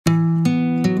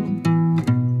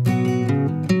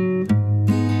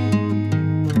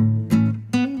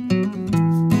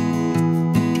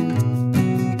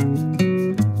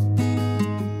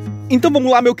Então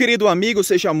vamos lá, meu querido amigo,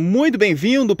 seja muito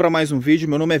bem-vindo para mais um vídeo.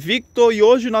 Meu nome é Victor e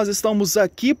hoje nós estamos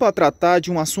aqui para tratar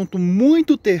de um assunto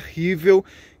muito terrível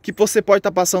que você pode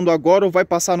estar passando agora ou vai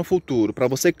passar no futuro. Para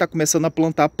você que está começando a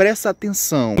plantar, presta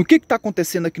atenção. O que está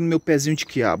acontecendo aqui no meu pezinho de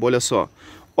quiabo? Olha só,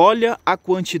 olha a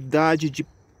quantidade de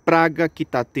praga que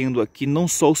está tendo aqui, não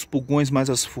só os pulgões, mas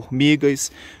as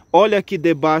formigas. Olha aqui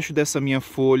debaixo dessa minha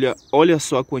folha, olha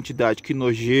só a quantidade, que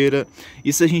nojeira.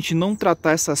 E se a gente não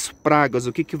tratar essas pragas,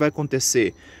 o que, que vai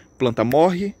acontecer? A planta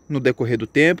morre no decorrer do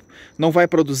tempo, não vai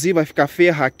produzir, vai ficar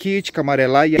feia, raquítica,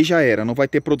 amarelar e aí já era, não vai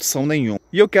ter produção nenhuma.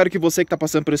 E eu quero que você que está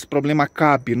passando por esse problema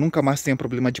acabe, nunca mais tenha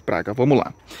problema de praga. Vamos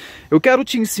lá. Eu quero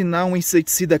te ensinar um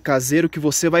inseticida caseiro que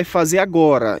você vai fazer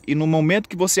agora e no momento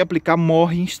que você aplicar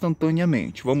morre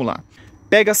instantaneamente. Vamos lá.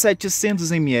 Pega 700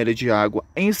 ml de água.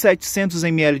 Em 700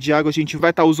 ml de água a gente vai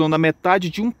estar usando a metade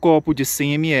de um copo de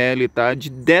 100 ml, tá? De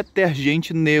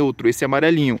detergente neutro, esse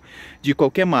amarelinho, de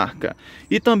qualquer marca.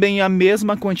 E também a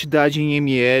mesma quantidade em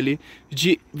ml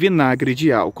de vinagre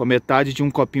de álcool, a metade de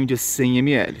um copinho de 100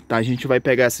 ml, tá? A gente vai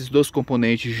pegar esses dois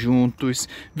componentes juntos.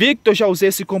 Victor, já usei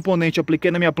esse componente,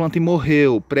 apliquei na minha planta e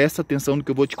morreu. Presta atenção no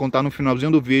que eu vou te contar no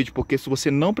finalzinho do vídeo, porque se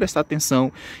você não prestar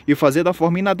atenção e fazer da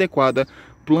forma inadequada,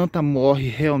 planta morre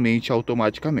realmente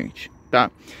automaticamente, tá?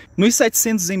 Nos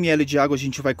 700 ml de água a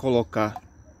gente vai colocar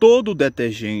todo o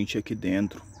detergente aqui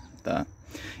dentro, tá?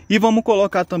 E vamos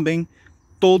colocar também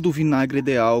todo o vinagre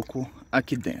de álcool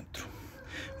aqui dentro.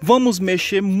 Vamos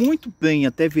mexer muito bem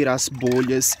até virar as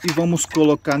bolhas e vamos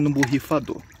colocar no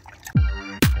borrifador.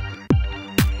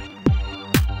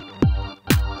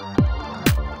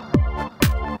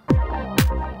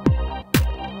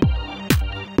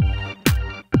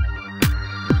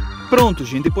 Pronto,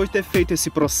 gente, depois de ter feito esse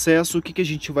processo, o que a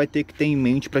gente vai ter que ter em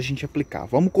mente para a gente aplicar?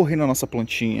 Vamos correr na nossa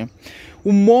plantinha.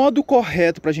 O modo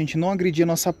correto para a gente não agredir a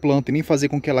nossa planta e nem fazer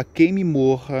com que ela queime e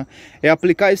morra é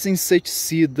aplicar esse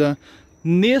inseticida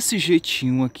nesse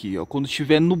jeitinho aqui, ó. Quando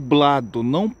estiver nublado,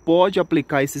 não pode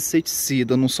aplicar esse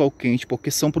inseticida no sol quente, porque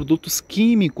são produtos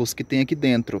químicos que tem aqui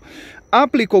dentro.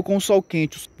 Aplicou com o sol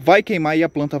quente, vai queimar e a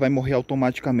planta vai morrer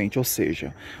automaticamente. Ou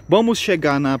seja, vamos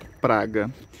chegar na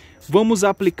praga. Vamos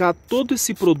aplicar todo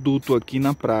esse produto aqui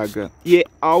na praga e é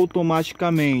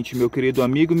automaticamente, meu querido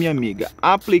amigo e minha amiga,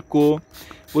 aplicou,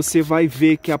 você vai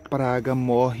ver que a praga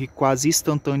morre quase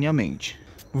instantaneamente.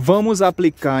 Vamos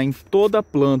aplicar em toda a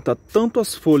planta, tanto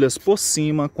as folhas por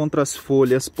cima quanto as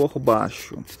folhas por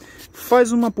baixo.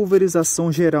 Faz uma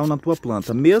pulverização geral na tua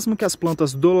planta, mesmo que as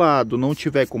plantas do lado não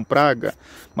tiver com praga,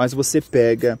 mas você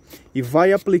pega e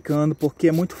vai aplicando, porque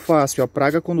é muito fácil. A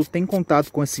praga, quando tem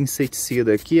contato com esse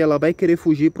inseticida aqui, ela vai querer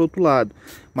fugir para o outro lado,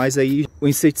 mas aí o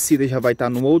inseticida já vai estar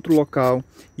no outro local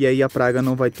e aí a praga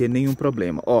não vai ter nenhum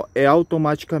problema. Ó, é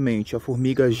automaticamente, a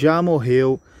formiga já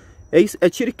morreu. É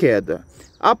tiro e queda.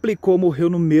 Aplicou, morreu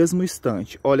no mesmo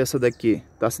instante. Olha essa daqui,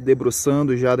 tá se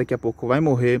debruçando já, daqui a pouco vai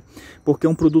morrer, porque é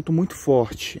um produto muito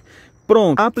forte.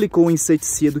 Pronto, aplicou o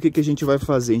inseticida, o que a gente vai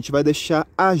fazer? A gente vai deixar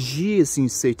agir esse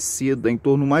inseticida em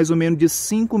torno mais ou menos de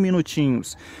 5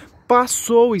 minutinhos.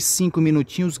 Passou os 5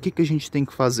 minutinhos, o que a gente tem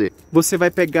que fazer? Você vai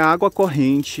pegar água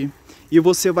corrente e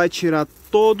você vai tirar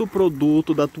todo o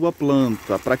produto da tua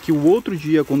planta, para que o outro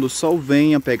dia, quando o sol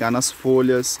venha pegar nas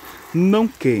folhas, não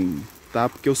queime, tá?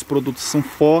 Porque os produtos são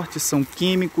fortes, são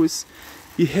químicos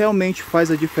e realmente faz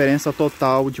a diferença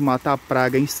total de matar a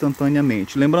praga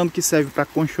instantaneamente. Lembrando que serve para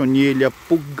cochonilha,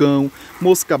 pulgão,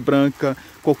 mosca branca,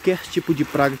 qualquer tipo de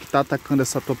praga que está atacando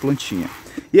essa tua plantinha.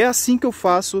 E é assim que eu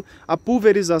faço a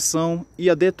pulverização e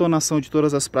a detonação de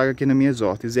todas as pragas aqui nas minhas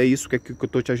hortas. E é isso que eu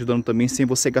estou te ajudando também, sem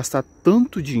você gastar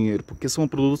tanto dinheiro, porque são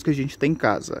produtos que a gente tem em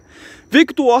casa.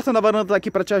 victorhortanavaranda está aqui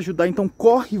para te ajudar, então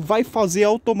corre e vai fazer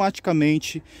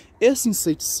automaticamente esse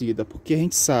inseticida, porque a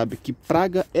gente sabe que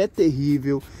praga é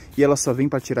terrível e ela só vem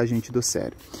para tirar a gente do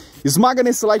sério. Esmaga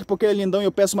nesse like porque é lindão e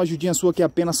eu peço uma ajudinha sua que é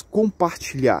apenas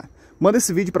compartilhar. Manda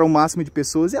esse vídeo para o máximo de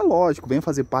pessoas e é lógico, venha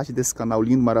fazer parte desse canal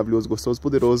lindo, maravilhoso, gostoso,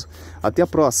 poderoso. Até a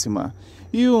próxima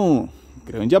e um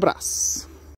grande abraço.